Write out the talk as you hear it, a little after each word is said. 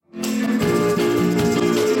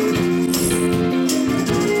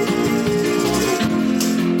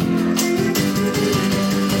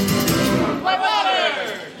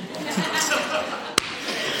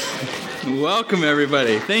Welcome,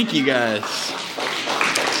 everybody. Thank you, guys.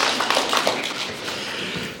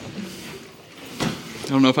 I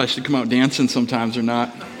don't know if I should come out dancing sometimes or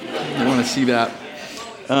not. I want to see that.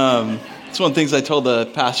 It's one of the things I told the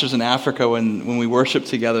pastors in Africa when we worshiped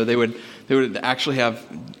together. They would actually have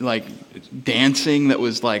like dancing that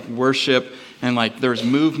was like worship, and like there's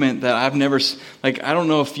movement that I've never, like, I don't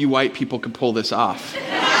know if you white people could pull this off.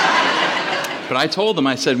 But I told them,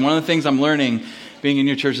 I said, one of the things I'm learning being in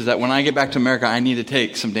your church is that when I get back to America, I need to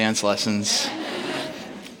take some dance lessons.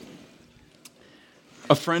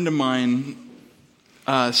 A friend of mine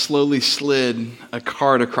slowly slid a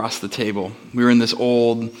card across the table. We were in this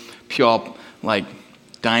old Puyallup like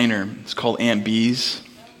diner. It's called Aunt Bee's,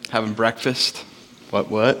 having breakfast.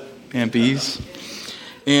 What? Aunt Bee's?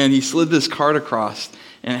 And he slid this card across,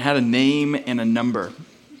 and it had a name and a number.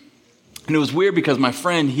 And it was weird because my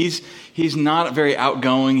friend, he's not very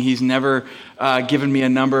outgoing. He's never given me a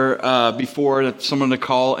number before, someone to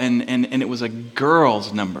call, and it was a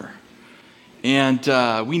girl's number.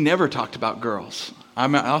 And we never talked about girls. I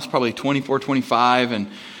was probably 24, 25,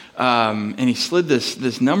 and he slid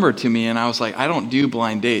this number to me, and I was like, I don't do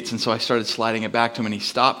blind dates. And so I started sliding it back to him, and he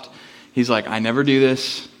stopped. He's like, I never do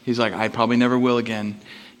this. He's like, I probably never will again.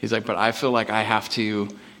 He's like, but I feel like I have to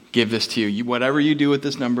give this to you. Whatever you do with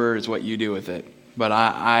this number is what you do with it. But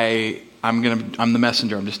I'm the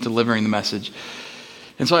messenger. I'm just delivering the message.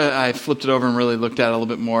 And so I flipped it over and really looked at it a little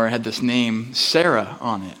bit more. It had this name, Sarah,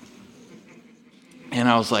 on it. And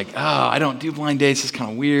I was like, oh, I don't do blind dates. It's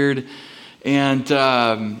kind of weird. And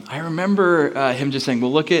I remember him just saying,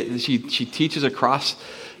 well, look at, she teaches across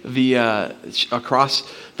the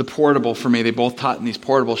portable for me. They both taught in these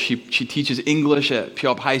portables. She teaches English at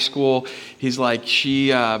Puyallup High School. He's like,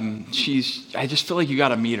 I just feel like you got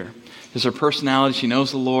to meet her. There's her personality. She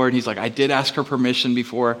knows the Lord. He's like, I did ask her permission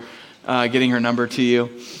before getting her number to you.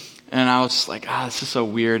 And I was like, this is so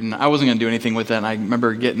weird. And I wasn't going to do anything with it. And I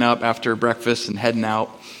remember getting up after breakfast and heading out.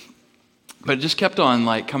 But it just kept on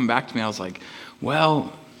like coming back to me. I was like,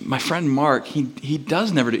 well, my friend Mark, he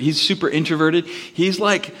does never do. He's super introverted. He's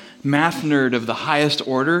like math nerd of the highest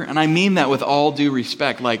order. And I mean that with all due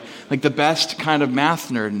respect, like the best kind of math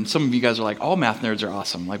nerd. And some of you guys are like, all math nerds are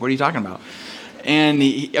awesome. Like, what are you talking about? And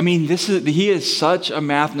he is such a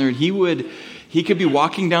math nerd. He could be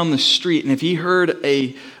walking down the street, and if he heard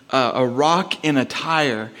a rock in a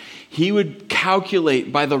tire, he would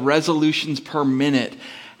calculate by the resolutions per minute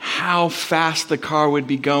how fast the car would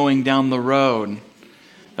be going down the road.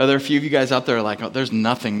 Are there a few of you guys out there like, oh, there's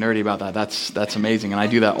nothing nerdy about that. That's amazing, and I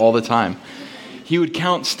do that all the time. He would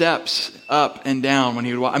count steps up and down when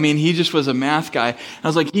he would walk. I mean, he just was a math guy. I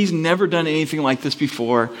was like, he's never done anything like this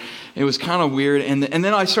before. It was kind of weird. And then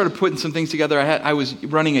I started putting some things together. I was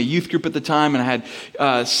running a youth group at the time, and I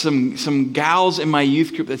had some gals in my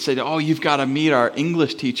youth group that said, oh, you've got to meet our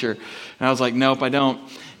English teacher. And I was like, nope, I don't.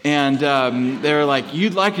 And they were like,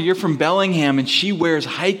 you'd like her. You're from Bellingham, and she wears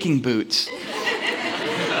hiking boots.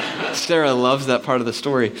 Sarah loves that part of the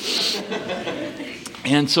story.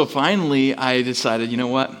 And so finally, I decided, you know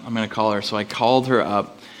what? I'm going to call her. So I called her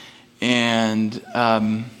up, and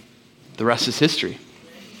the rest is history.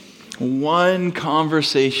 One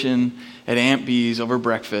conversation at Aunt Bee's over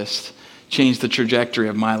breakfast changed the trajectory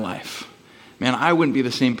of my life. Man, I wouldn't be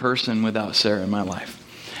the same person without Sarah in my life.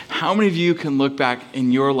 How many of you can look back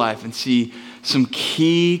in your life and see some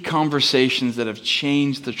key conversations that have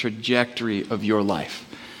changed the trajectory of your life?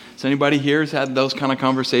 Has anybody here has had those kind of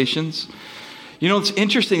conversations? You know, it's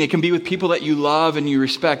interesting. It can be with people that you love and you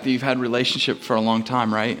respect, that you've had a relationship for a long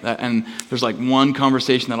time, right? And there's like one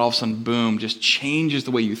conversation that all of a sudden, boom, just changes the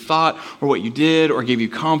way you thought or what you did or gave you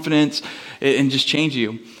confidence and just change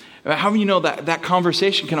you. How do you know that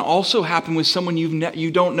conversation can also happen with someone you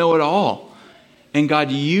don't know at all? And God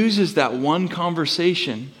uses that one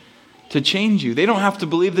conversation to change you. They don't have to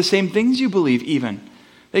believe the same things you believe even.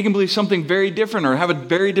 They can believe something very different or have a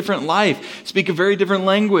very different life, speak a very different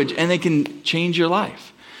language, and they can change your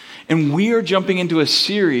life. And we are jumping into a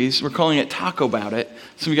series. We're calling it Taco About It.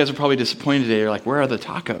 Some of you guys are probably disappointed today. You're like, where are the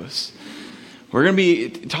tacos? We're going to be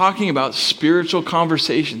talking about spiritual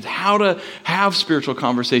conversations, how to have spiritual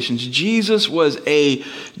conversations. Jesus was a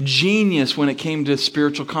genius when it came to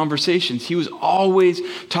spiritual conversations. He was always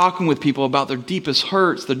talking with people about their deepest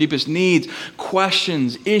hurts, their deepest needs,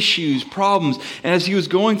 questions, issues, problems. And as he was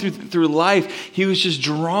going through life, he was just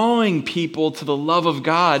drawing people to the love of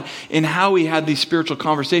God in how he had these spiritual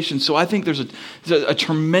conversations. So I think there's a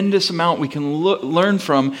tremendous amount we can learn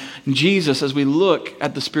from Jesus as we look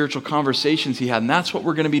at the spiritual conversations he had. And that's what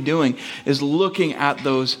we're going to be doing, is looking at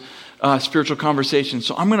those spiritual conversations.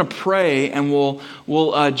 So I'm going to pray and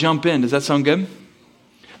we'll jump in. Does that sound good?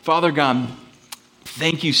 Father God,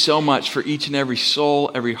 Thank you so much for each and every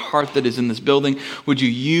soul, every heart that is in this building. Would you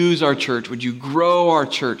use our church? Would you grow our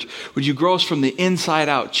church? Would you grow us from the inside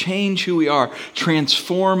out? Change who we are.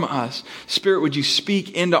 Transform us. Spirit, would you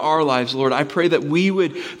speak into our lives, Lord? I pray that we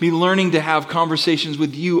would be learning to have conversations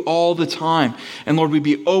with you all the time. And Lord, we'd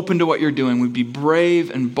be open to what you're doing. We'd be brave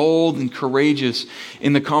and bold and courageous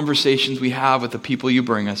in the conversations we have with the people you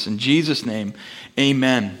bring us. In Jesus' name,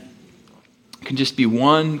 amen. It can just be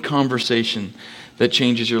one conversation that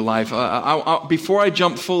changes your life. Before I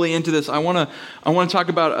jump fully into this, I want to talk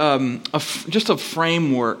about just a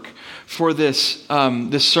framework for this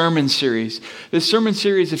sermon series. This sermon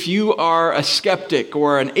series, if you are a skeptic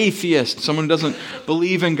or an atheist, someone who doesn't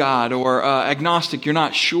believe in God, or agnostic, you're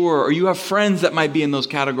not sure, or you have friends that might be in those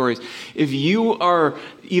categories, if you are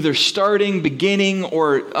either starting, beginning,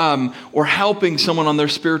 or helping someone on their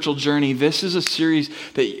spiritual journey, this is a series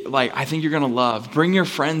that I think you're going to love. Bring your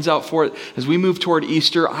friends out for it. As we move toward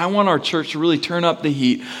Easter, I want our church to really turn up the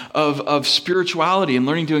heat of spirituality and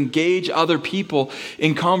learning to engage other people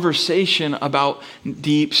in conversation about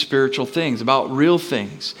deep spiritual things, about real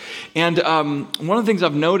things. And one of the things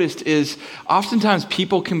I've noticed is oftentimes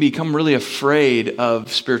people can become really afraid of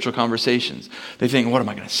spiritual conversations. They think, what am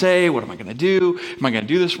I going to say? What am I going to do? Am I going to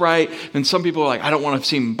do this right? And some people are like, I don't want to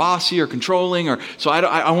seem bossy or controlling, or so I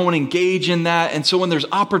don't want to engage in that. And so when there's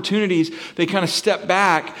opportunities, they kind of step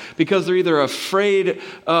back because they're either afraid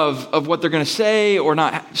of what they're going to say or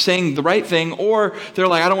not saying the right thing, or they're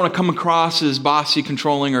like, I don't want to come across as bossy,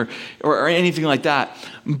 controlling, or anything like that.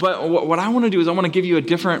 But what I want to do is I want to give you a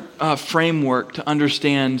different framework to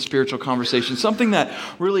understand spiritual conversations, something that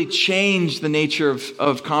really changed the nature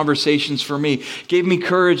of conversations for me, gave me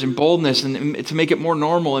courage and boldness and to make it more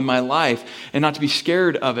normal in my life and not to be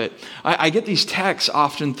scared of it. I get these texts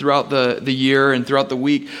often throughout the year and throughout the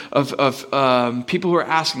week of people who are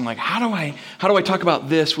asking, like, how do I talk about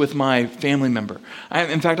this with my family member?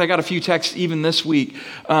 In fact, I got a few texts even this week.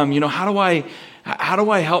 How do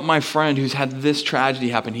I help my friend who's had this tragedy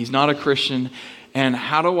happen? He's not a Christian, and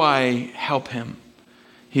how do I help him?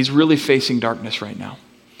 He's really facing darkness right now.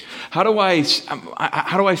 How do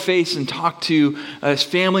I face and talk to a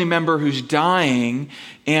family member who's dying,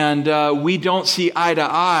 and we don't see eye to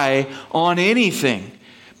eye on anything,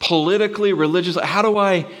 politically, religiously? How do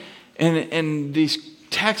I? And these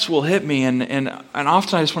texts will hit me, and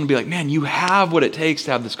often I just want to be like, man, you have what it takes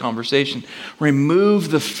to have this conversation. Remove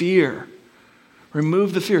the fear.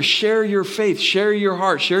 Remove the fear. Share your faith. Share your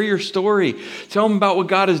heart. Share your story. Tell them about what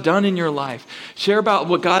God has done in your life. Share about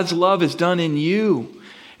what God's love has done in you.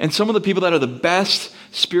 And some of the people that are the best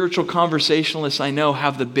spiritual conversationalists I know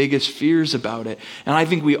have the biggest fears about it. And I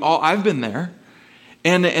think I've been there.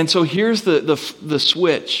 And so here's the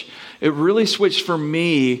switch. It really switched for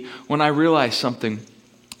me when I realized something.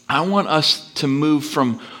 I want us to move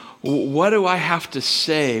from what do I have to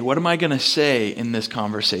say? What am I going to say in this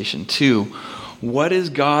conversation? To what is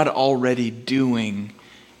God already doing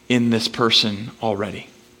in this person already?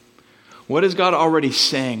 What is God already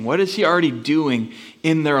saying? What is he already doing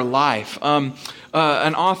in their life? An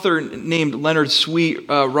author named Leonard Sweet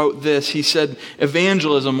wrote this. He said,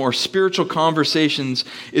 evangelism or spiritual conversations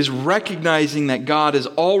is recognizing that God is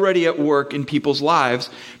already at work in people's lives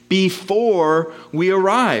before we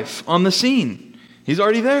arrive on the scene. He's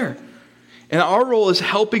already there. And our role is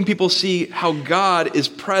helping people see how God is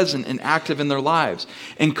present and active in their lives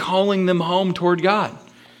and calling them home toward God.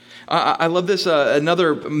 I love this.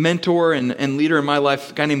 Another mentor and leader in my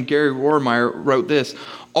life, a guy named Gary Rohrmeyer, wrote this.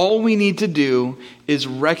 All we need to do is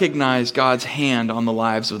recognize God's hand on the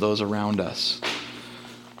lives of those around us.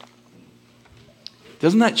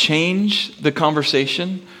 Doesn't that change the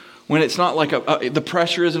conversation? When it's not like the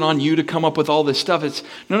pressure isn't on you to come up with all this stuff. It's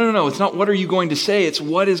no. It's not what are you going to say. It's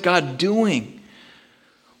what is God doing?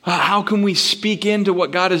 How can we speak into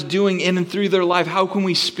what God is doing in and through their life? How can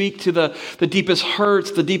we speak to the deepest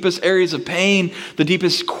hurts, the deepest areas of pain, the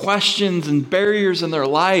deepest questions and barriers in their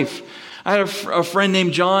life? I had a friend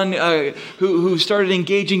named John who started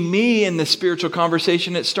engaging me in this spiritual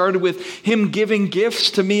conversation. It started with him giving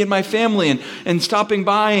gifts to me and my family and stopping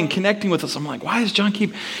by and connecting with us. I'm like, why does John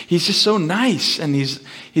he's just so nice, and he's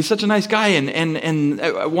such a nice guy. And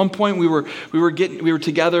at one point we were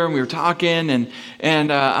together and we were talking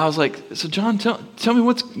and I was like, so John, tell me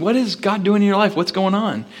what is God doing in your life? What's going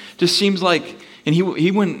on? Just seems like. And he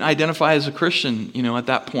wouldn't identify as a Christian, at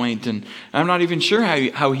that point. And I'm not even sure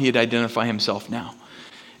how he'd identify himself now.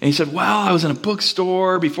 And he said, well, I was in a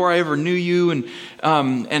bookstore before I ever knew you. And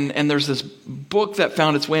there's this book that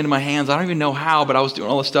found its way into my hands. I don't even know how, but I was doing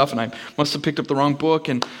all this stuff and I must have picked up the wrong book.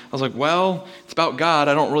 And I was like, well, it's about God.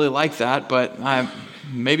 I don't really like that, but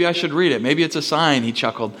maybe I should read it. Maybe it's a sign, he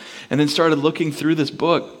chuckled. And then started looking through this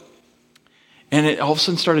book. And it all of a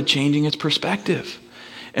sudden started changing his perspective.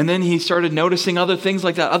 And then he started noticing other things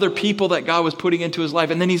like that, other people that God was putting into his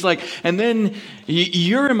life. And then he's like, and then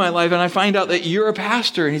you're in my life, and I find out that you're a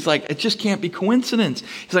pastor. And he's like, it just can't be coincidence.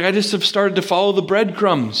 He's like, I just have started to follow the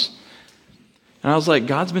breadcrumbs. And I was like,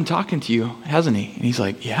 God's been talking to you, hasn't he? And he's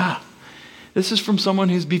like, yeah. This is from someone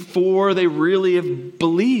who's before they really have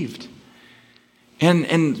believed.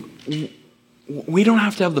 And we don't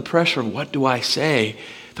have to have the pressure of what do I say?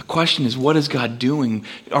 The question is, what is God doing?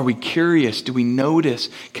 Are we curious? Do we notice?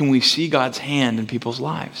 Can we see God's hand in people's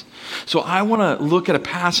lives? So I want to look at a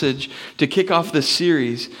passage to kick off this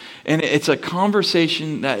series, and it's a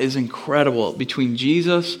conversation that is incredible between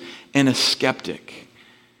Jesus and a skeptic.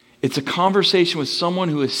 It's a conversation with someone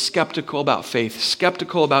who is skeptical about faith,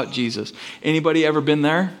 skeptical about Jesus. Anybody ever been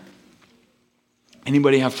there?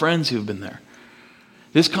 Anybody have friends who've been there?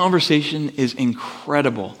 This conversation is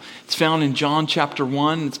incredible. It's found in John chapter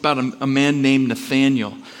 1. It's about a man named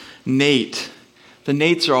Nathaniel. Nate. The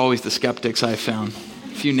Nates are always the skeptics I've found.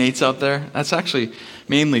 A few Nates out there. That's actually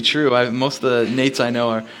mainly true. Most of the Nates I know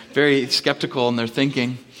are very skeptical in their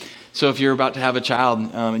thinking. So if you're about to have a child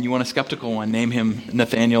and you want a skeptical one, name him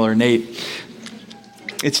Nathaniel or Nate.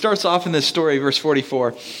 It starts off in this story, verse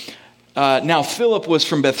 44. Now Philip was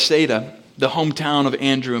from Bethsaida, the hometown of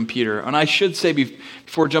Andrew and Peter. And I should say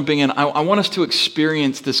before jumping in, I want us to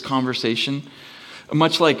experience this conversation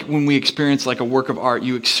much like when we experience like a work of art.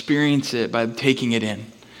 You experience it by taking it in.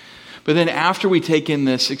 But then after we take in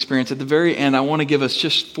this experience, at the very end, I want to give us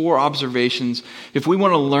just 4 observations. If we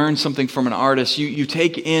want to learn something from an artist, you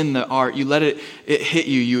take in the art, you let it hit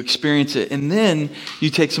you, you experience it, and then you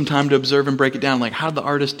take some time to observe and break it down. Like, how did the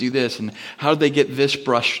artist do this? And how did they get this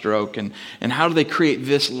brush stroke? And how do they create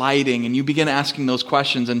this lighting? And you begin asking those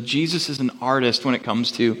questions. And Jesus is an artist when it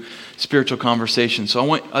comes to spiritual conversation. So I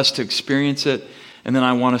want us to experience it, and then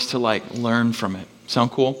I want us to learn from it. Sound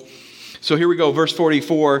cool? So here we go, verse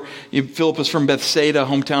 44. Philip was from Bethsaida,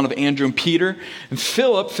 hometown of Andrew and Peter. And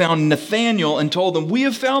Philip found Nathanael and told him, we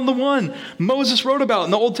have found the one Moses wrote about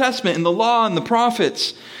in the Old Testament, in the law and the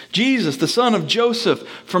prophets. Jesus, the son of Joseph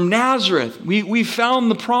from Nazareth. We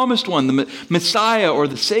found the promised one, the Messiah or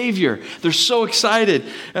the Savior. They're so excited.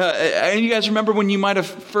 And you guys remember when you might have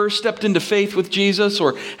first stepped into faith with Jesus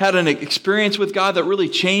or had an experience with God that really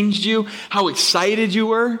changed you? How excited you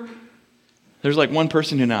were? There's one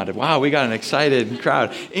person who nodded. Wow, we got an excited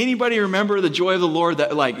crowd. Anybody remember the joy of the Lord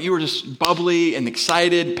that you were just bubbly and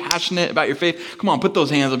excited, passionate about your faith? Come on, put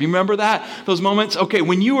those hands up. You remember that? Those moments? Okay,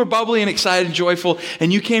 when you were bubbly and excited and joyful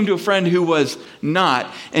and you came to a friend who was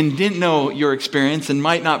not and didn't know your experience and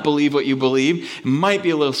might not believe what you believe, might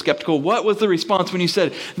be a little skeptical, what was the response when you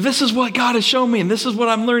said, this is what God has shown me and this is what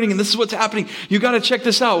I'm learning and this is what's happening. You got to check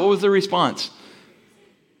this out. What was the response?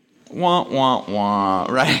 Wah, wah, wah,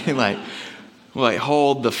 right?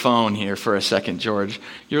 Hold the phone here for a second, George.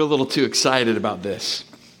 You're a little too excited about this.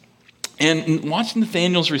 And watch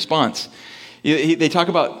Nathaniel's response. They talk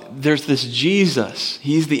about there's this Jesus.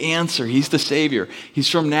 He's the answer. He's the Savior. He's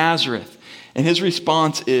from Nazareth. And his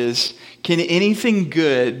response is, can anything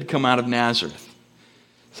good come out of Nazareth?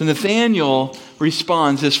 So Nathaniel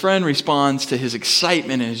responds, his friend responds to his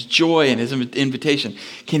excitement and his joy and his invitation.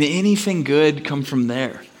 Can anything good come from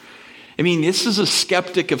there? I mean, this is a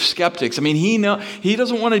skeptic of skeptics. I mean, he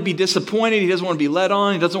doesn't want to be disappointed. He doesn't want to be led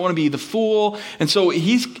on. He doesn't want to be the fool. And so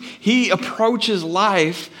he approaches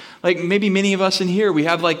life like maybe many of us in here. We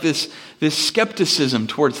have this skepticism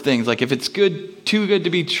towards things. Like if it's too good to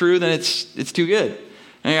be true, then it's too good.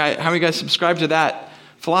 How many of you guys subscribe to that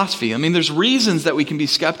philosophy? I mean, there's reasons that we can be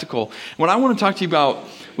skeptical. What I want to talk to you about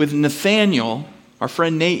with Nathaniel, our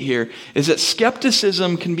friend Nate here, is that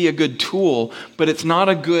skepticism can be a good tool, but it's not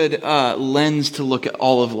a good lens to look at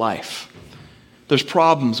all of life. There's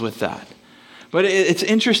problems with that. But it's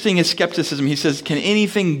interesting, his skepticism. He says, can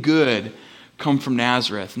anything good come from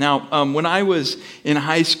Nazareth? Now, when I was in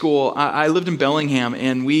high school, I lived in Bellingham,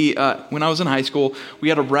 and when I was in high school, we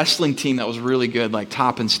had a wrestling team that was really good, like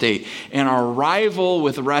top in state. And our rival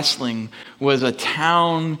with wrestling was a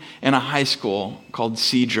town and a high school called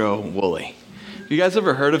Cedro Woolley. You guys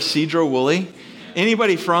ever heard of Cedro Woolley?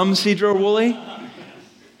 Anybody from Cedro Woolley?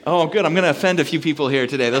 Oh, good. I'm going to offend a few people here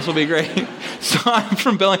today. This will be great. So I'm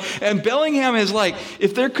from Bellingham. And Bellingham is like,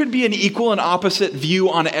 if there could be an equal and opposite view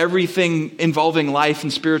on everything involving life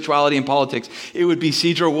and spirituality and politics, it would be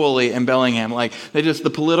Sedro-Woolley and Bellingham. Like,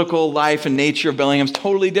 the political life and nature of Bellingham is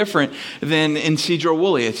totally different than in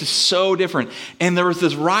Sedro-Woolley. It's just so different. And there was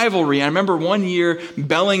this rivalry. I remember one year,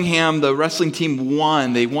 Bellingham, the wrestling team,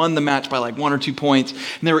 won. They won the match by like 1 or 2 points.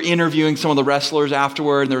 And they were interviewing some of the wrestlers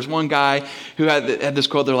afterward. And there was one guy who had this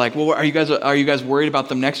quote. They're like, well, are you guys worried about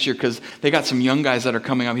them next year? Because they got some young guys that are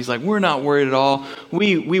coming up. He's like, we're not worried at all.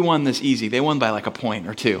 We won this easy. They won by like a point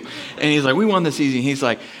or two. And he's like, we won this easy. And he's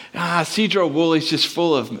like, Sedro-Woolley's just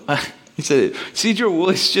full of, he said,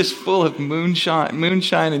 Sedro-Woolley's just full of moonshine and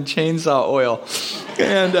chainsaw oil.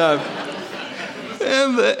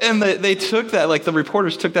 And they took that, like the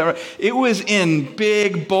reporters took that. It was in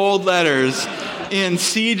big, bold letters in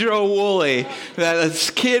Sedro-Woolley, this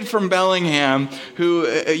kid from Bellingham who,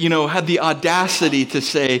 had the audacity to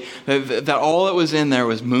say that all that was in there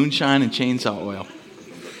was moonshine and chainsaw oil.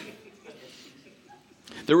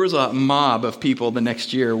 There was a mob of people the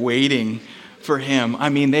next year waiting for him. I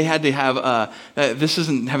mean, they had to have, this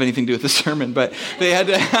doesn't have anything to do with the sermon, but they had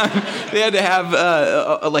to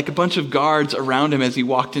have like a bunch of guards around him as he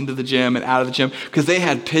walked into the gym and out of the gym, because they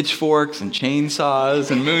had pitchforks and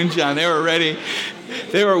chainsaws and moonshine. They were ready.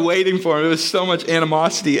 They were waiting for him. There was so much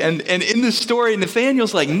animosity. And in this story,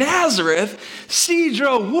 Nathaniel's like, Nazareth,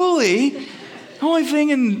 Sedro-Woolley, the only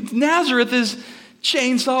thing in Nazareth is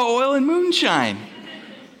chainsaw oil and moonshine.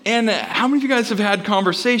 And how many of you guys have had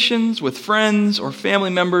conversations with friends or family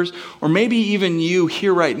members, or maybe even you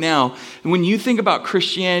here right now, and when you think about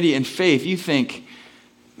Christianity and faith, you think,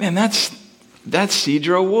 man, that's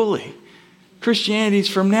Sedro-Woolley. Christianity's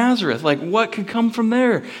from Nazareth. Like, what could come from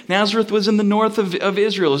there? Nazareth was in the north of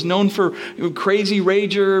Israel. It's known for crazy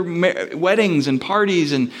rager weddings and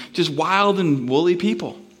parties and just wild and woolly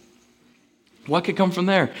people. What could come from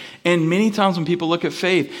there? And many times when people look at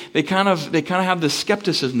faith, they kind of have this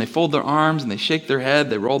skepticism. They fold their arms and they shake their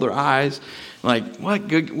head. They roll their eyes. Like, what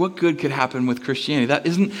good could happen with Christianity?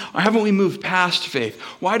 Haven't we moved past faith?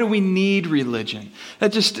 Why do we need religion?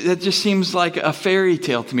 That just seems like a fairy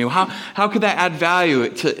tale to me. How could that add value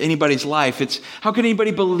to anybody's life? How can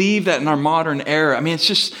anybody believe that in our modern era? I mean, it's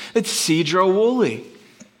Sedro-Woolley.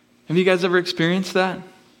 Have you guys ever experienced that?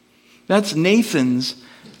 That's Nathan's.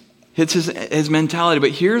 It's his mentality.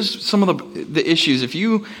 But here's some of the issues. If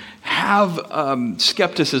you have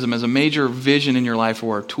skepticism as a major vision in your life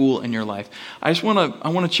or a tool in your life, I want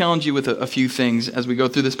to challenge you with a few things as we go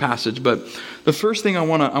through this passage. But the first thing I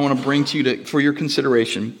want to bring to you for your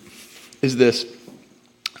consideration is this: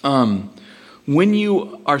 when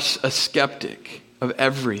you are a skeptic of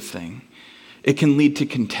everything, it can lead to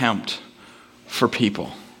contempt for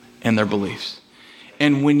people and their beliefs.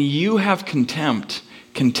 And when you have contempt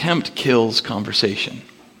kills conversation.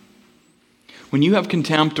 When you have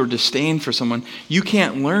contempt or disdain for someone, you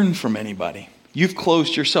can't learn from anybody. You've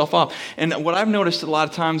closed yourself off. And what I've noticed a lot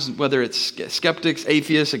of times, whether it's skeptics,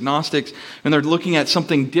 atheists, agnostics, and they're looking at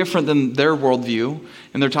something different than their worldview,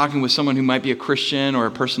 and they're talking with someone who might be a Christian or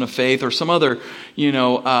a person of faith or some other,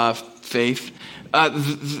 faith,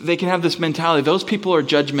 they can have this mentality. Those people are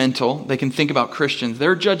judgmental. They can think about Christians.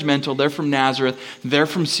 They're judgmental. They're from Nazareth. They're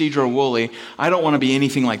from Sedro-Woolley. I don't want to be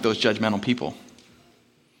anything like those judgmental people.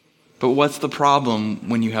 But what's the problem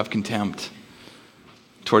when you have contempt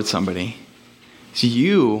towards somebody? So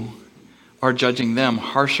you are judging them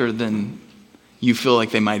harsher than you feel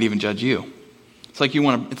like they might even judge you. It's like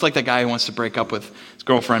that guy who wants to break up with his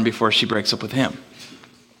girlfriend before she breaks up with him.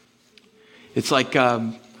 It's like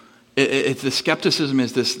the skepticism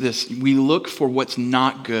is this. We look for what's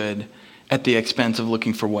not good at the expense of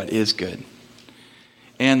looking for what is good.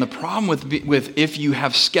 And the problem with if you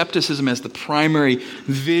have skepticism as the primary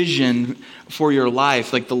vision for your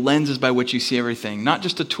life, like the lenses by which you see everything, not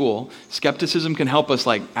just a tool. Skepticism can help us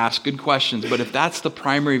like ask good questions, but if that's the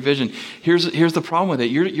primary vision, here's the problem with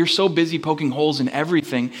it. You're so busy poking holes in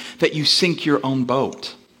everything that you sink your own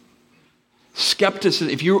boat. Skepticism,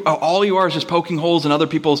 if all you are is just poking holes in other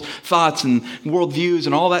people's thoughts and worldviews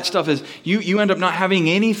and all that stuff, is you end up not having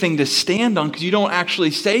anything to stand on because you don't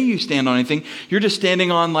actually say you stand on anything. You're just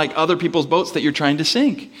standing on like other people's boats that you're trying to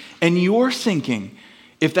sink. And you're sinking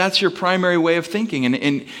if that's your primary way of thinking.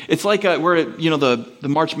 And it's like where the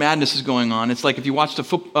March Madness is going on. It's like if you watched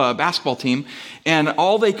a basketball team and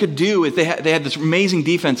all they could do is they had this amazing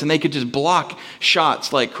defense and they could just block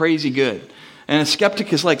shots like crazy good. And a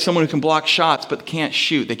skeptic is like someone who can block shots but can't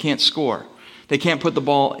shoot. They can't score. They can't put the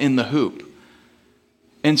ball in the hoop.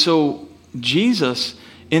 And so Jesus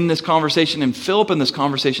in this conversation and Philip in this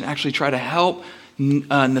conversation actually try to help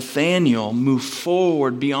Nathanael move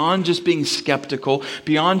forward beyond just being skeptical,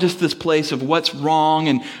 beyond just this place of what's wrong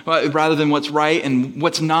and rather than what's right, and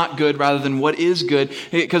what's not good rather than what is good.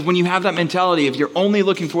 Because when you have that mentality, if you're only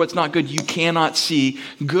looking for what's not good, you cannot see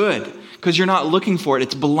good because you're not looking for it.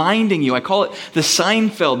 It's blinding you. I call it the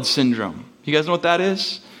Seinfeld syndrome. You guys know what that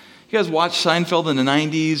is? You guys watch Seinfeld in the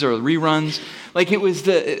 90s or reruns? Like it was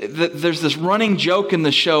there's this running joke in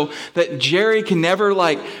the show that Jerry can never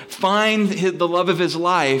find the love of his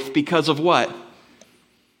life because of what?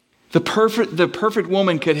 The perfect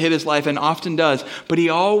woman could hit his life and often does, but he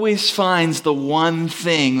always finds the one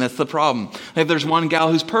thing that's the problem. Like there's one gal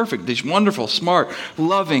who's perfect, she's wonderful, smart,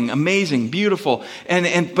 loving, amazing, beautiful,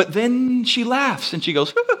 but then she laughs and she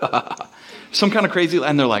goes, some kind of crazy,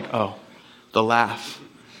 and they're like, oh, the laugh.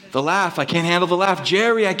 The laugh, I can't handle the laugh.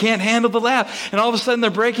 Jerry, I can't handle the laugh. And all of a sudden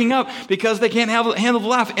they're breaking up because they can't handle the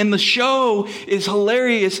laugh. And the show is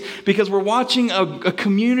hilarious because we're watching a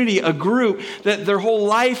community, a group that their whole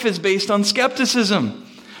life is based on skepticism.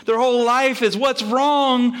 Their whole life is what's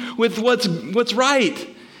wrong with what's right.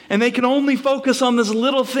 And they can only focus on this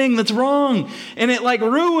little thing that's wrong. And it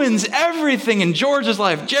ruins everything in George's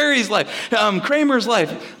life, Jerry's life, Kramer's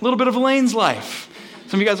life, a little bit of Elaine's life.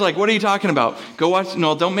 Some of you guys are like, what are you talking about? Go watch,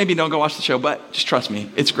 don't go watch the show, but just trust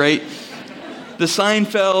me, it's great. The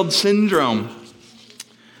Seinfeld syndrome.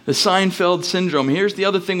 The Seinfeld syndrome. Here's the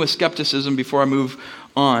other thing with skepticism before I move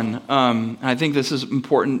on. I think this is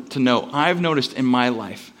important to note. I've noticed in my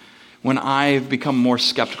life, when I've become more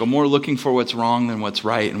skeptical, more looking for what's wrong than what's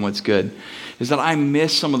right and what's good, is that I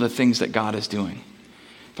miss some of the things that God is doing.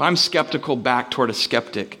 If I'm skeptical back toward a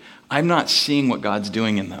skeptic, I'm not seeing what God's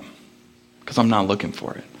doing in them, because I'm not looking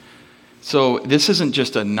for it. So this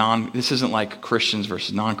isn't like Christians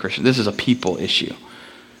versus non-Christians. This is a people issue.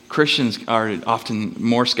 Christians are often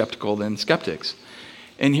more skeptical than skeptics.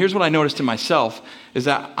 And here's what I noticed in myself, is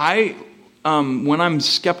that when I'm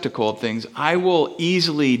skeptical of things, I will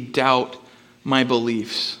easily doubt my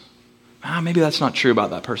beliefs. Maybe that's not true about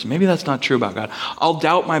that person. Maybe that's not true about God. I'll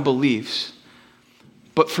doubt my beliefs.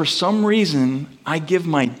 But for some reason, I give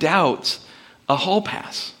my doubts a hall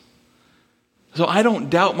pass. So I don't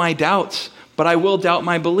doubt my doubts, but I will doubt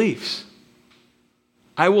my beliefs.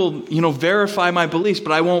 I will, verify my beliefs,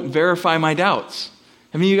 but I won't verify my doubts.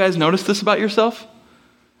 Have you guys noticed this about yourself?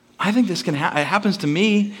 I think this it happens to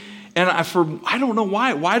me, and I don't know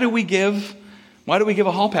why. Why do we give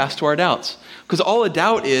a hall pass to our doubts? Because all a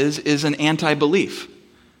doubt is an anti-belief.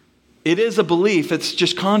 It is a belief, it's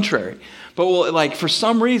just contrary. But for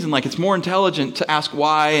some reason, it's more intelligent to ask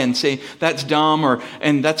why and say that's dumb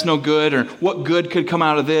and that's no good, or what good could come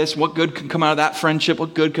out of this, what good could come out of that friendship,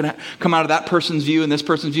 what good could come out of that person's view and this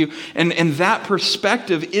person's view. And that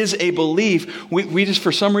perspective is a belief. We just,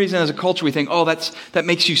 for some reason as a culture, we think, oh, that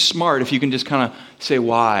makes you smart if you can just kind of say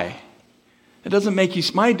why. It doesn't make you.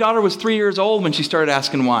 My daughter was 3 years old when she started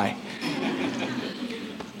asking why.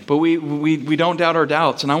 But we don't doubt our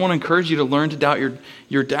doubts. And I want to encourage you to learn to doubt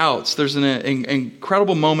your doubts. There's an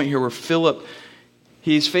incredible moment here where Philip,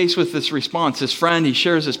 he's faced with this response. His friend, he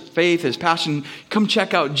shares his faith, his passion. Come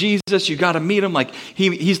check out Jesus. You got to meet him.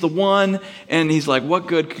 He's the one. And he's like, what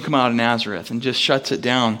good could come out of Nazareth? And just shuts it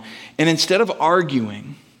down. And instead of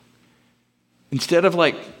arguing, instead of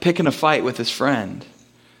picking a fight with his friend,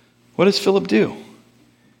 what does Philip do?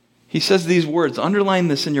 He says these words. Underline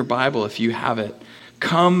this in your Bible if you have it.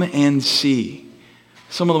 Come and see.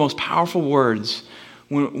 Some of the most powerful words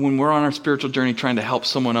when we're on our spiritual journey trying to help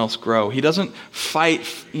someone else grow. He doesn't fight,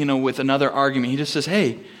 with another argument. He just says,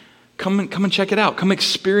 hey, come and check it out. Come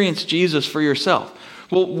experience Jesus for yourself.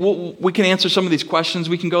 Well, we can answer some of these questions.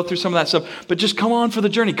 We can go through some of that stuff. But just come on for the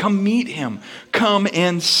journey. Come meet him. Come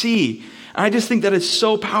and see. I just think that is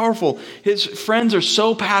so powerful. His friends are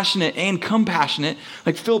so passionate and compassionate.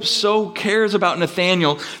 Philip so cares about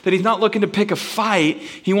Nathanael that he's not looking to pick a fight.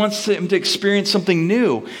 He wants him to experience something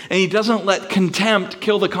new. And he doesn't let contempt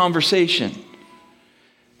kill the conversation.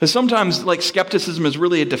 Because sometimes skepticism is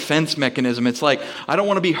really a defense mechanism. It's I don't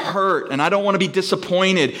want to be hurt and I don't want to be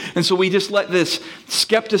disappointed. And so we just let this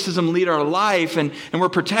skepticism lead our life and we're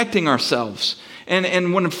protecting ourselves.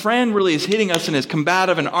 And when a friend really is hitting us and is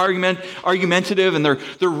combative and argumentative, and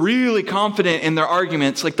they're really confident in their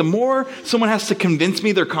arguments, the more someone has to convince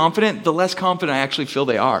me they're confident, the less confident I actually feel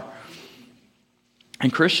they are.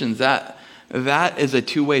 And Christians, that is a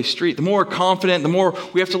two-way street. The more we're confident, the more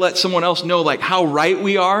we have to let someone else know how right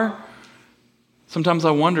we are. Sometimes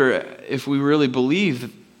I wonder if we really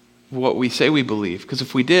believe what we say we believe. Because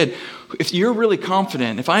if we did, if you're really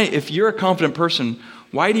confident, if you're a confident person,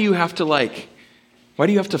 why do you have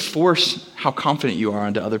to force how confident you are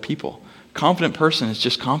onto other people? Confident person is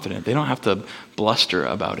just confident. They don't have to bluster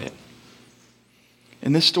about it.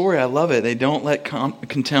 In this story, I love it. They don't let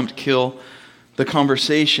contempt kill the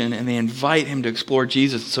conversation, and they invite him to explore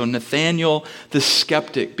Jesus. So Nathanael, the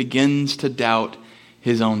skeptic, begins to doubt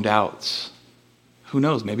his own doubts. Who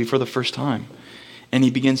knows, maybe for the first time. And he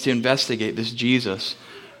begins to investigate this Jesus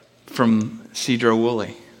from Cedro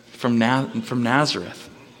Woolley, from Nazareth.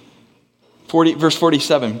 Verse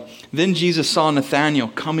 47, then Jesus saw Nathanael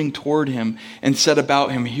coming toward him and said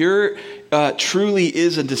about him, here truly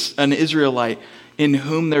is an Israelite in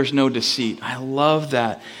whom there's no deceit. I love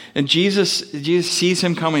that. And Jesus sees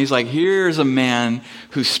him coming. He's like, here's a man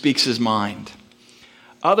who speaks his mind.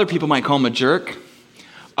 Other people might call him a jerk.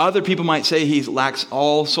 Other people might say he lacks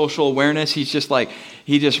all social awareness. He's just like,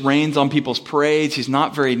 he just rains on people's parades. He's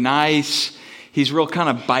not very nice. He's real kind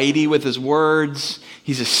of bitey with his words.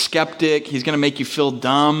 He's a skeptic. He's going to make you feel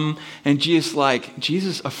dumb. And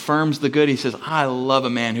Jesus affirms the good. He says, I love a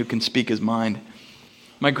man who can speak his mind.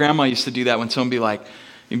 My grandma used to do that when someone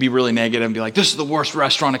would be really negative and be like, this is the worst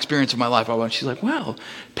restaurant experience of my life. She's like, well,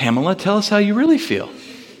 Pamela, tell us how you really feel.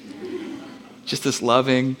 Just this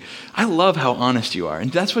loving, I love how honest you are.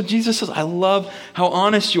 And that's what Jesus says. I love how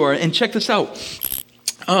honest you are. And check this out.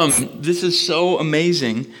 This is so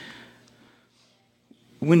amazing.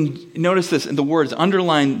 Notice this in the words,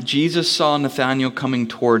 underline, Jesus saw Nathanael coming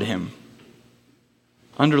toward him.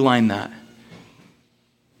 Underline that.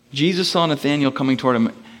 Jesus saw Nathanael coming toward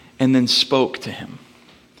him and then spoke to him.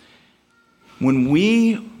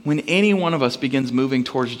 When any one of us begins moving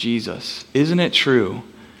towards Jesus, isn't it true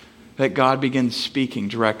that God begins speaking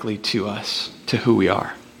directly to us, to who we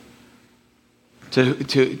are,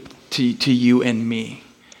 to you and me?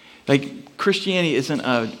 Like, Christianity isn't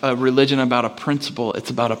a religion about a principle, it's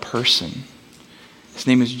about a person. His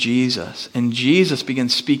name is Jesus. And Jesus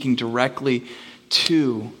begins speaking directly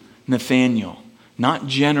to Nathanael. Not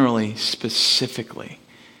generally, specifically.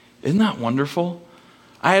 Isn't that wonderful?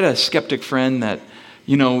 I had a skeptic friend that,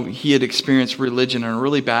 he had experienced religion in a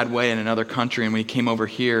really bad way in another country. And when he came over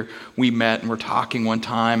here, we met and we're talking one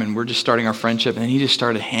time and we're just starting our friendship. And he just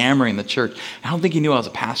started hammering the church. I don't think he knew I was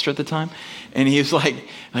a pastor at the time. And he was like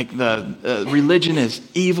the religion is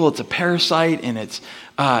evil. It's a parasite and it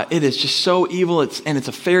is just so evil. It's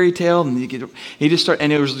a fairy tale. And he just started,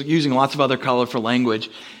 and it was using lots of other colorful language.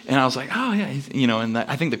 And I was like, oh yeah, and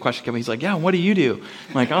I think the question came, he's like, yeah, what do you do?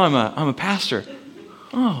 I'm like, oh, I'm a pastor.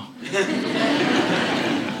 Oh.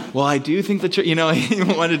 Well, I do think the church, he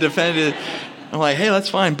wanted to defend it. I'm like, hey, that's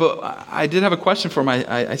fine. But I did have a question for him.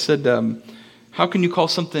 I said, how can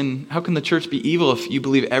the church be evil if you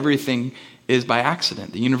believe everything is by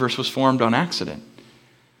accident? The universe was formed on accident.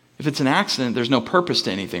 If it's an accident, there's no purpose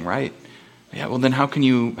to anything, right? Yeah, well then how can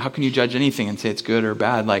you judge anything and say it's good or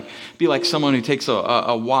bad? Be like someone who takes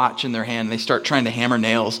a watch in their hand and they start trying to hammer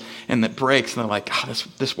nails and it breaks and they're like,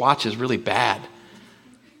 this watch is really bad.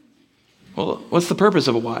 Well, what's the purpose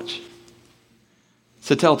of a watch? It's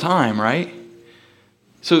to tell time, right?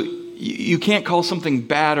 So you can't call something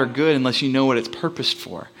bad or good unless you know what it's purposed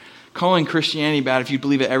for. Calling Christianity bad if you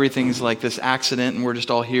believe that everything's like this accident and we're just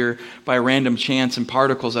all here by random chance and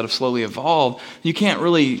particles that have slowly evolved, you can't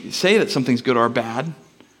really say that something's good or bad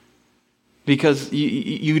because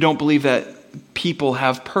you don't believe that people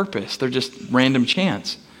have purpose. They're just random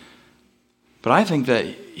chance. But I think that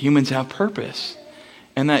humans have purpose.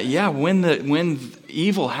 And that, when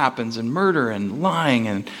evil happens and murder and lying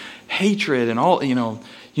and hatred and all,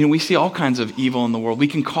 we see all kinds of evil in the world. We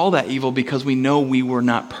can call that evil because we know we were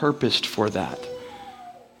not purposed for that.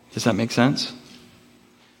 Does that make sense?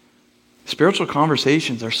 Spiritual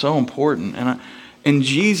conversations are so important. And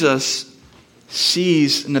Jesus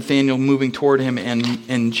sees Nathanael moving toward him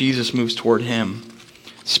and Jesus moves toward him,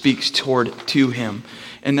 speaks to him.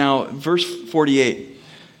 And now verse 48,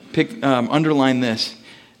 underline this.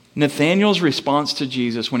 Nathanael's response to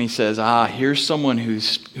Jesus when he says, here's someone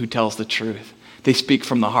who tells the truth. They speak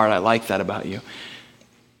from the heart. I like that about you.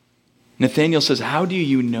 Nathanael says, how do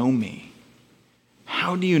you know me?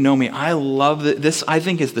 How do you know me? I love this. I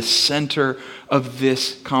think is the center of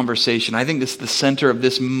this conversation. I think this is the center of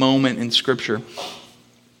this moment in Scripture.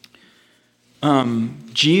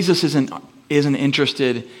 Jesus isn't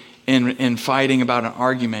interested in fighting about an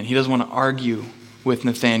argument. He doesn't want to argue with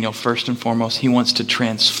Nathanael first and foremost. He wants to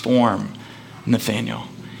transform Nathanael.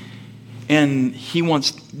 And he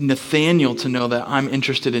wants Nathanael to know that I'm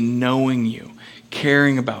interested in knowing you,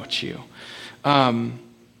 caring about you.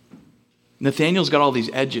 Nathanael's got all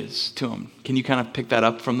these edges to him. Can you kind of pick that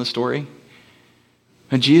up from the story?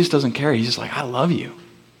 And Jesus doesn't care. He's just like, I love you.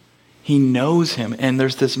 He knows him. And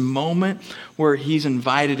there's this moment where he's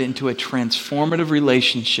invited into a transformative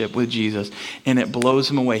relationship with Jesus, and it blows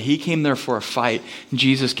him away. He came there for a fight.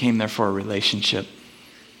 Jesus came there for a relationship.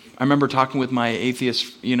 I remember talking with my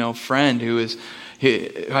atheist, friend who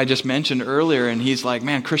I just mentioned earlier, and he's like,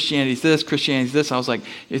 man, Christianity's this, Christianity's this. I was like,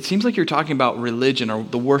 it seems like you're talking about religion, or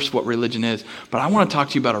the worst what religion is, but I want to talk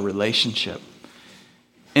to you about a relationship.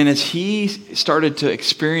 And as he started to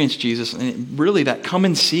experience Jesus, and really that come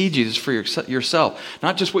and see Jesus for yourself,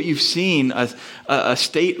 not just what you've seen a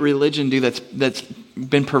state religion do that's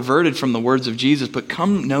been perverted from the words of Jesus, but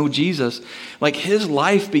come know Jesus, like his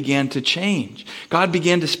life began to change. God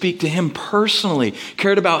began to speak to him personally,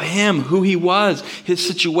 cared about him, who he was, his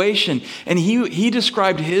situation. And he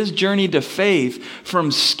described his journey to faith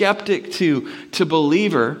from skeptic to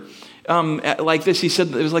believer. Like this, he said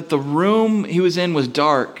it was like the room he was in was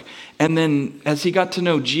dark, and then as he got to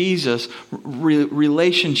know Jesus,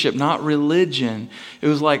 relationship, not religion, it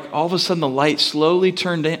was like all of a sudden the light slowly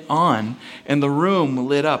turned on, and the room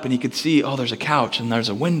lit up, and he could see, oh, there's a couch, and there's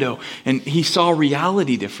a window, and he saw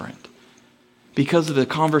reality different because of the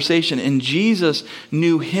conversation. And Jesus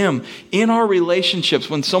knew him. In our relationships,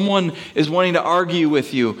 when someone is wanting to argue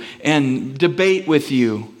with you and debate with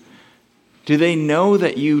you, do they know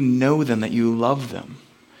that you know them, that you love them?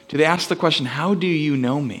 Do they ask the question, how do you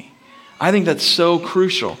know me? I think that's so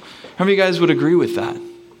crucial. How many of you guys would agree with that?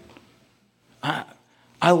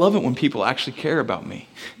 I love it when people actually care about me.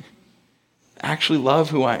 Actually love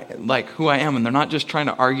who I am, and they're not just trying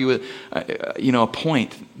to argue with a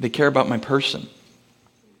point. They care about my person.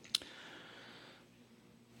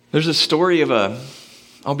 There's a story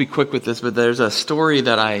I'll be quick with this, but there's a story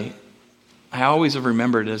that I always have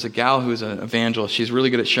remembered. As a gal who's an evangelist. She's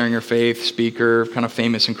really good at sharing her faith, speaker, kind of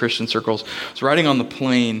famous in Christian circles. I was riding on the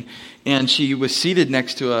plane, and she was seated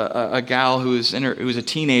next to a gal who was a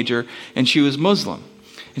teenager, and she was Muslim.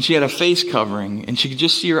 And she had a face covering, and she could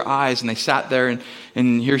just see her eyes, and they sat there,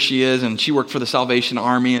 and here she is, and she worked for the Salvation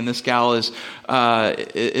Army, and this gal is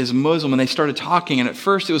Muslim, and they started talking, and at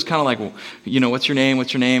first it was kind of like, well, what's your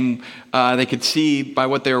name? They could see by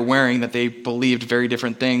what they were wearing that they believed very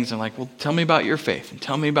different things, and like, well, tell me about your faith, and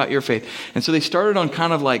tell me about your faith. And so they started on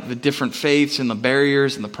kind of like the different faiths and the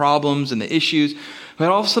barriers and the problems and the issues. But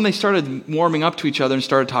all of a sudden they started warming up to each other and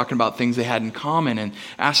started talking about things they had in common and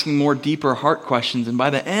asking more deeper heart questions. And by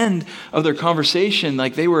the end of their conversation,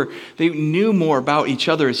 like they knew more about each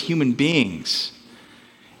other as human beings.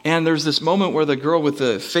 And there's this moment where the girl with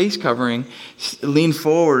the face covering leaned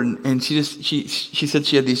forward, and she said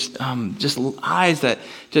she had these just eyes that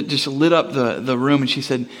just lit up the room. And she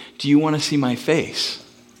said, "Do you want to see my face?"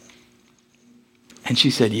 And she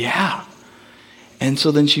said, "Yeah." And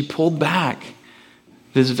so then she pulled back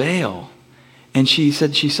this veil, and she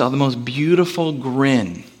said she saw the most beautiful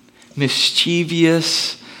grin,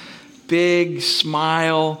 mischievous, big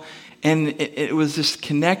smile, and it was this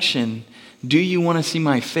connection. Do you want to see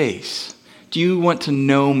my face? Do you want to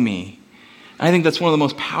know me? I think that's one of the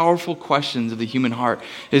most powerful questions of the human heart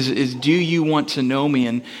is do you want to know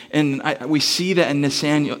me? And we see that in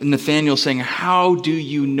Nathanael saying, how do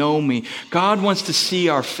you know me? God wants to see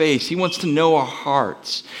our face. He wants to know our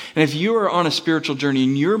hearts. And if you are on a spiritual journey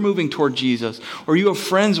and you're moving toward Jesus, or you have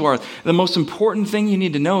friends who are, the most important thing you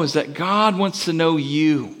need to know is that God wants to know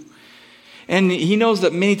you. And he knows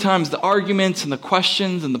that many times the arguments and the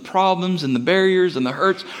questions and the problems and the barriers and the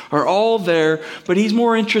hurts are all there, but he's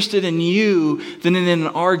more interested in you than in an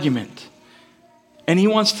argument. And he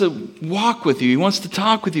wants to walk with you. He wants to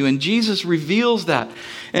talk with you. And Jesus reveals that.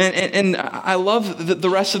 And I love the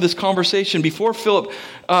rest of this conversation. Before Philip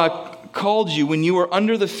called you, when you were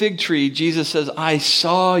under the fig tree, Jesus says, I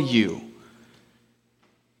saw you.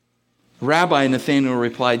 Rabbi, Nathanael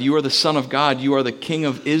replied, you are the Son of God. You are the King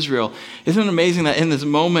of Israel. Isn't it amazing that in this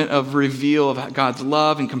moment of reveal of God's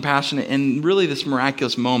love and compassion, and really this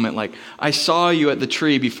miraculous moment, like, I saw you at the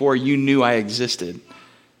tree before you knew I existed.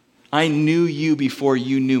 I knew you before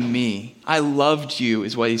you knew me. I loved you,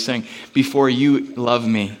 is what he's saying, before you loved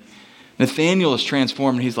me. Nathanael is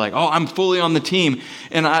transformed, and he's like, oh, I'm fully on the team,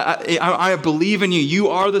 and I believe in you. You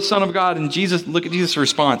are the Son of God. And Jesus, look at Jesus'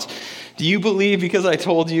 response. Do you believe because I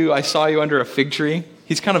told you I saw you under a fig tree?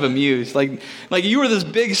 He's kind of amused. Like you were this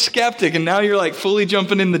big skeptic, and now you're like fully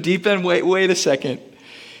jumping in the deep end. Wait a second.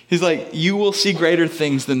 He's like, you will see greater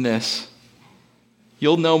things than this.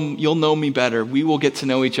 You'll know me better. We will get to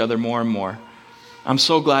know each other more and more. I'm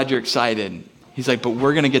so glad you're excited. He's like, but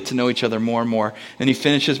we're going to get to know each other more and more. And he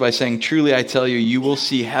finishes by saying, truly I tell you, you will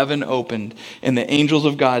see heaven opened and the angels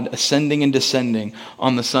of God ascending and descending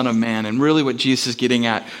on the Son of Man. And really what Jesus is getting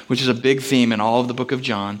at, which is a big theme in all of the book of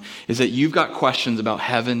John, is that you've got questions about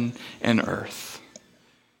heaven and earth.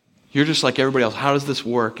 You're just like everybody else. How does this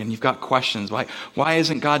work? And you've got questions. Why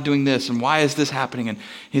isn't God doing this? And why is this happening? And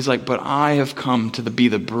he's like, but I have come to be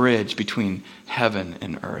the bridge between heaven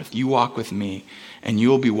and earth. You walk with me, and you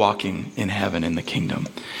will be walking in heaven in the kingdom.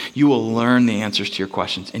 You will learn the answers to your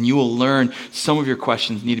questions, and you will learn some of your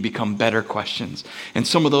questions need to become better questions. And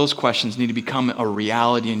some of those questions need to become a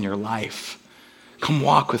reality in your life. Come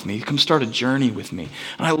walk with me. Come start a journey with me.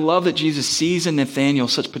 And I love that Jesus sees in Nathanael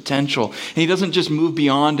such potential. And he doesn't just move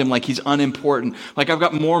beyond him like he's unimportant. Like I've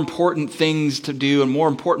got more important things to do and more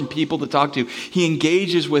important people to talk to. He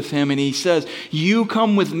engages with him and he says, you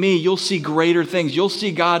come with me, you'll see greater things. You'll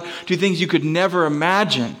see God do things you could never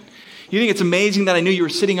imagine. You think it's amazing that I knew you were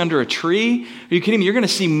sitting under a tree? Are you kidding me? You're going to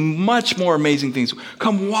see much more amazing things.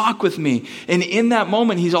 Come walk with me. And in that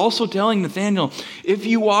moment, he's also telling Nathanael, if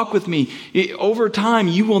you walk with me, over time,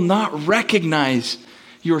 you will not recognize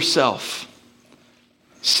yourself.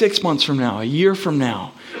 6 months from now, a year from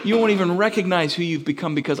now, you won't even recognize who you've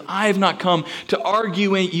become because I have not come to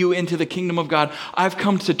argue you into the kingdom of God. I've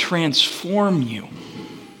come to transform you.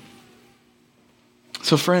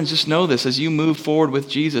 So friends, just know this as you move forward with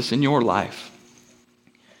Jesus in your life.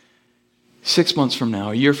 6 months from now,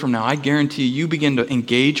 a year from now, I guarantee you begin to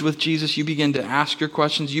engage with Jesus. You begin to ask your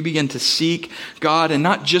questions. You begin to seek God and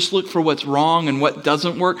not just look for what's wrong and what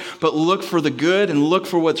doesn't work, but look for the good and look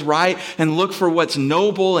for what's right and look for what's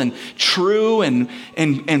noble and true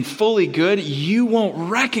and fully good. You won't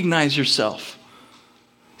recognize yourself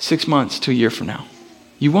 6 months to a year from now.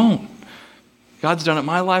 You won't. God's done it in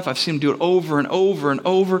my life. I've seen him do it over and over and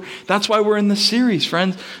over. That's why we're in this series,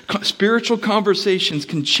 friends. Spiritual conversations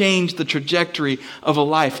can change the trajectory of a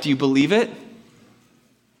life. Do you believe it?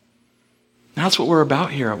 That's what we're about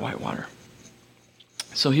here at Whitewater.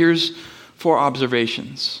 So here's 4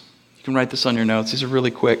 observations. You can write this on your notes. These are really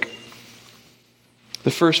quick. The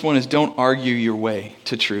first one is don't argue your way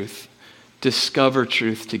to truth. Discover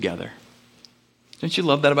truth together. Don't you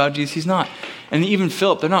love that about Jesus? He's not. And even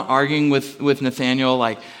Philip, they're not arguing with Nathanael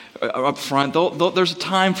like up front. There's a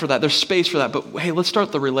time for that. There's space for that. But hey, let's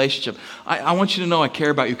start the relationship. I want you to know I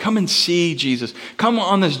care about you. Come and see Jesus. Come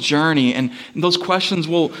on this journey. And those questions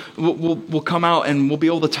will come out and we'll be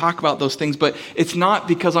able to talk about those things. But it's not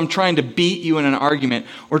because I'm trying to beat you in an argument.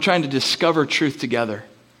 We're trying to discover truth together.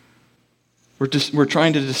 We're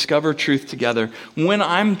trying to discover truth together. When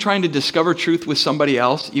I'm trying to discover truth with somebody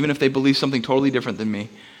else, even if they believe something totally different than me,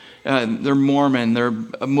 they're Mormon, they're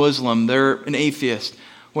a Muslim, they're an atheist,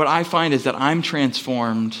 what I find is that I'm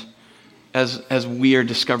transformed as we are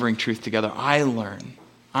discovering truth together. I learn.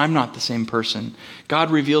 I'm not the same person.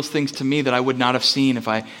 God reveals things to me that I would not have seen if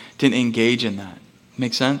I didn't engage in that.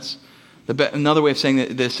 Make sense? Another way of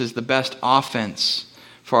saying this is the best offense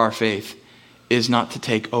for our faith is not to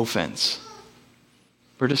take offense.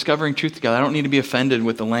 We're discovering truth together. I don't need to be offended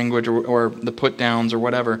with the language or the put downs or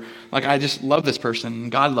whatever. Like, I just love this person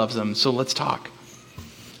and God loves them, so let's talk.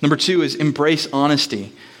 Number 2 is embrace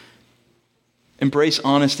honesty. Embrace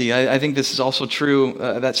honesty. I think this is also true,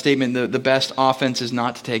 that statement, the best offense is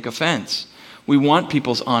not to take offense. We want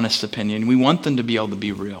people's honest opinion. We want them to be able to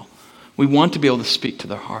be real. We want to be able to speak to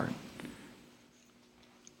their heart.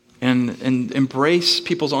 And embrace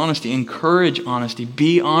people's honesty. Encourage honesty.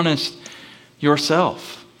 Be honest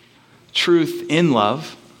yourself. Truth in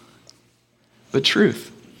love, but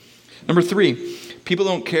truth. Number 3, people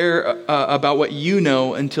don't care about what you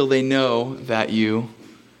know until they know that you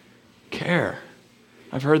care.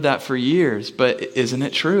 I've heard that for years, but isn't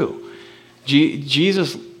it true?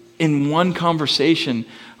 Jesus, in one conversation,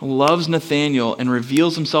 loves Nathanael and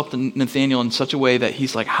reveals himself to Nathanael in such a way that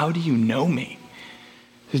he's like, how do you know me?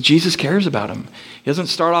 Because Jesus cares about him. He doesn't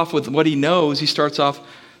start off with what he knows. He starts off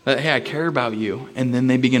that, hey, I care about you. And then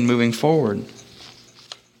they begin moving forward.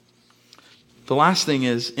 The last thing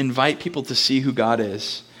is invite people to see who God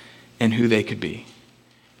is and who they could be.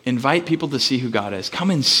 Invite people to see who God is. Come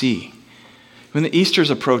and see. When the Easter's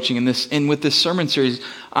approaching and with this sermon series,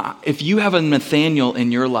 if you have a Nathanael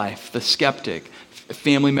in your life, the skeptic,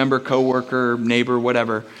 family member, coworker, neighbor,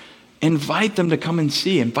 whatever, invite them to come and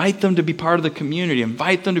see. Invite them to be part of the community.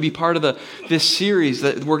 Invite them to be part of this series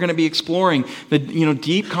that we're going to be exploring the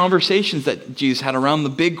deep conversations that Jesus had around the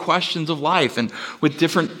big questions of life and with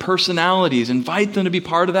different personalities. Invite them to be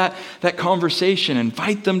part of that conversation.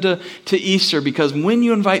 Invite them to Easter, because when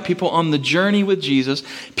you invite people on the journey with Jesus,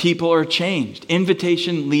 people are changed.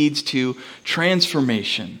 Invitation leads to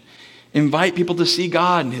transformation. Invite people to see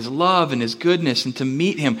God and his love and his goodness and to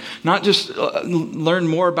meet him. Not just learn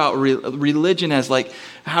more about religion as like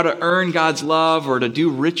how to earn God's love or to do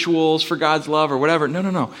rituals for God's love or whatever.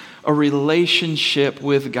 No. A relationship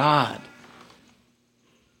with God.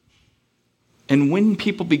 And when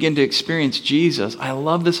people begin to experience Jesus, I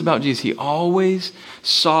love this about Jesus. He always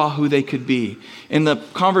saw who they could be. In the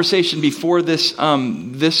conversation before this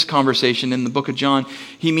conversation in the book of John,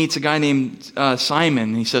 he meets a guy named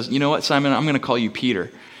Simon. He says, you know what, Simon, I'm going to call you Peter,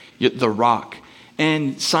 the rock.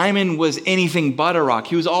 And Simon was anything but a rock.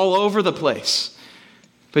 He was all over the place.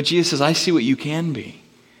 But Jesus says, I see what you can be.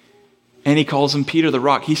 And he calls him Peter the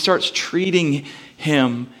rock. He starts treating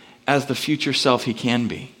him as the future self he can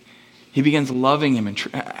be. He begins loving him.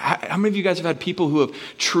 How many of you guys have had people who have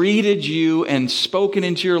treated you and spoken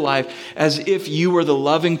into your life as if you were the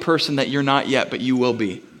loving person that you're not yet, but you will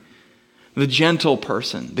be? The gentle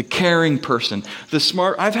person, the caring person, the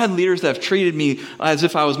smart. I've had leaders that have treated me as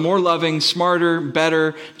if I was more loving, smarter,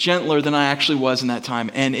 better, gentler than I actually was in that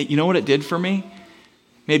time. And you know what it did for me?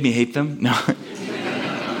 Made me hate them? No.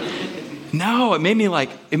 No, it made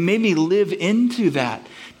me live into that.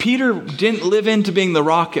 Peter didn't live into being the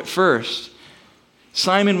rock at first.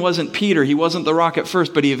 Simon wasn't Peter. He wasn't the rock at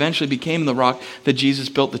first, but he eventually became the rock that Jesus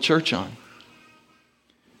built the church on.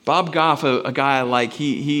 Bob Goff, a guy I like,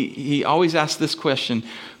 he always asks this question,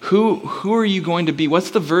 who are you going to be? What's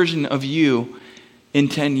the version of you in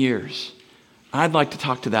 10 years? I'd like to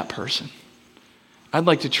talk to that person. I'd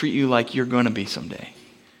like to treat you like you're going to be someday.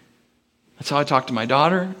 That's how I talk to my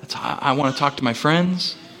daughter. That's how I want to talk to my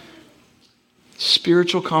friends.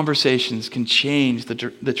 Spiritual conversations can change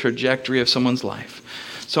the trajectory of someone's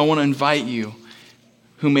life. So I want to invite you,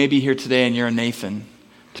 who may be here today and you're a Nathan,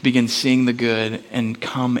 to begin seeing the good and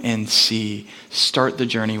come and see. Start the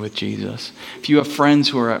journey with Jesus. If you have friends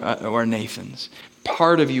who are Nathans,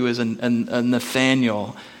 part of you is a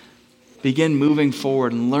Nathaniel. Begin moving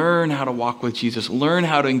forward and learn how to walk with Jesus. Learn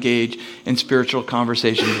how to engage in spiritual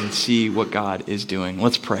conversations and see what God is doing.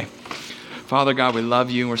 Let's pray. Father God, we love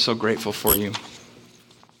you and we're so grateful for you.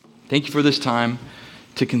 Thank you for this time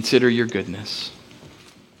to consider your goodness.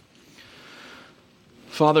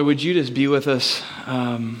 Father, would you just be with us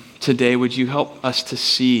today? Would you help us to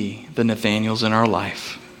see the Nathaniels in our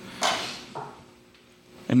life?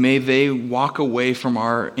 And may they walk away from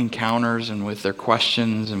our encounters and with their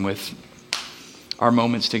questions and with our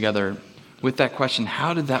moments together with that question,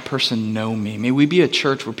 how did that person know me? May we be a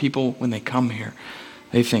church where people, when they come here,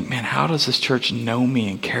 they think, man, how does this church know me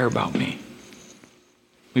and care about me?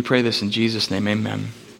 We pray this in Jesus' name, amen.